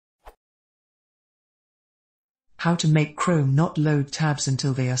How to make Chrome not load tabs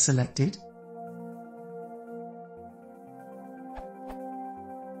until they are selected?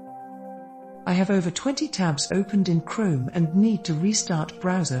 I have over 20 tabs opened in Chrome and need to restart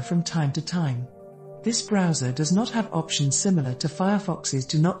browser from time to time. This browser does not have options similar to Firefox's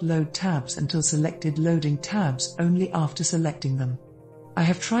do not load tabs until selected, loading tabs only after selecting them. I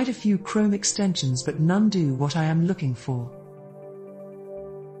have tried a few Chrome extensions but none do what I am looking for.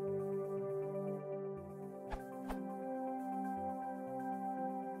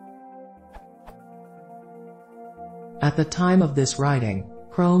 At the time of this writing,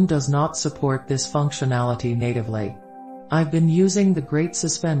 Chrome does not support this functionality natively. I've been using the Great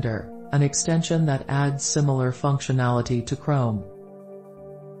Suspender, an extension that adds similar functionality to Chrome.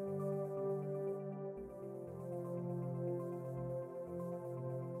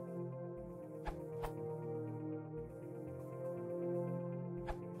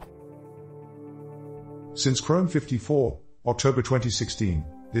 Since Chrome 54, October 2016,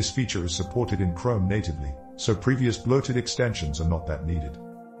 this feature is supported in Chrome natively, so previous bloated extensions are not that needed.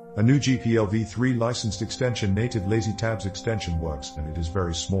 A new GPL v3 licensed extension, native Lazy Tabs extension, works, and it is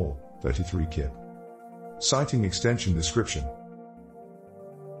very small, 33 kb. Citing extension description.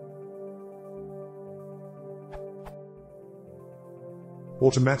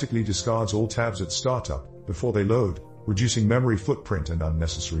 Automatically discards all tabs at startup, before they load, reducing memory footprint and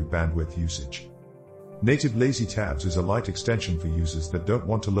unnecessary bandwidth usage. Native Lazy Tabs is a light extension for users that don't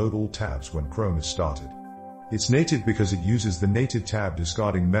want to load all tabs when Chrome is started. It's native because it uses the native tab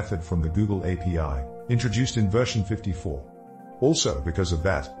discarding method from the Google API, introduced in version 54. Also, because of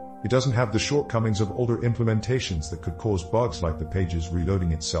that, it doesn't have the shortcomings of older implementations that could cause bugs like the pages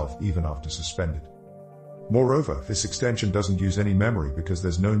reloading itself even after suspended. Moreover, this extension doesn't use any memory because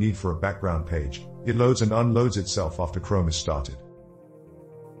there's no need for a background page. It loads and unloads itself after Chrome is started.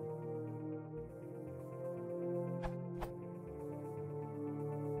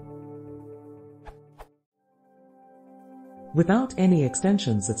 Without any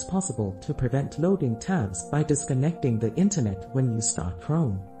extensions, it's possible to prevent loading tabs by disconnecting the internet when you start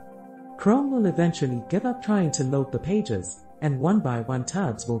Chrome. Chrome will eventually give up trying to load the pages, and one by one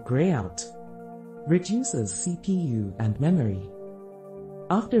tabs will gray out. Reduces CPU and memory.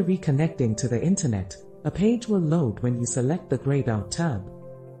 After reconnecting to the internet, a page will load when you select the grayed out tab.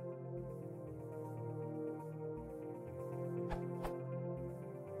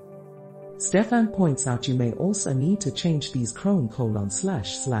 Stefan points out you may also need to change these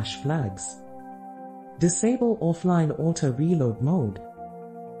Chrome://flags. Disable offline auto reload mode.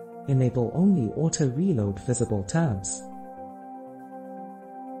 Enable only auto reload visible tabs.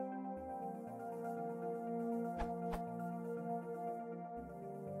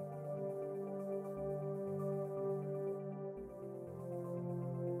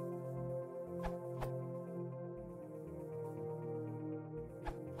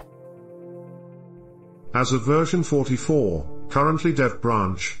 As of version 44, currently dev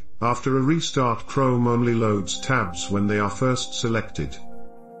branch, after a restart Chrome only loads tabs when they are first selected.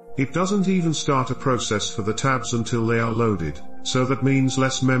 It doesn't even start a process for the tabs until they are loaded, so that means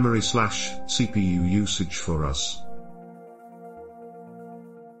less memory/CPU usage for us.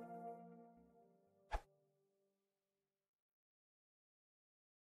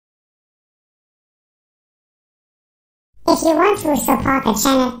 If you want to support the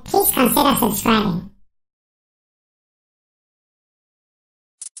channel, please consider subscribing.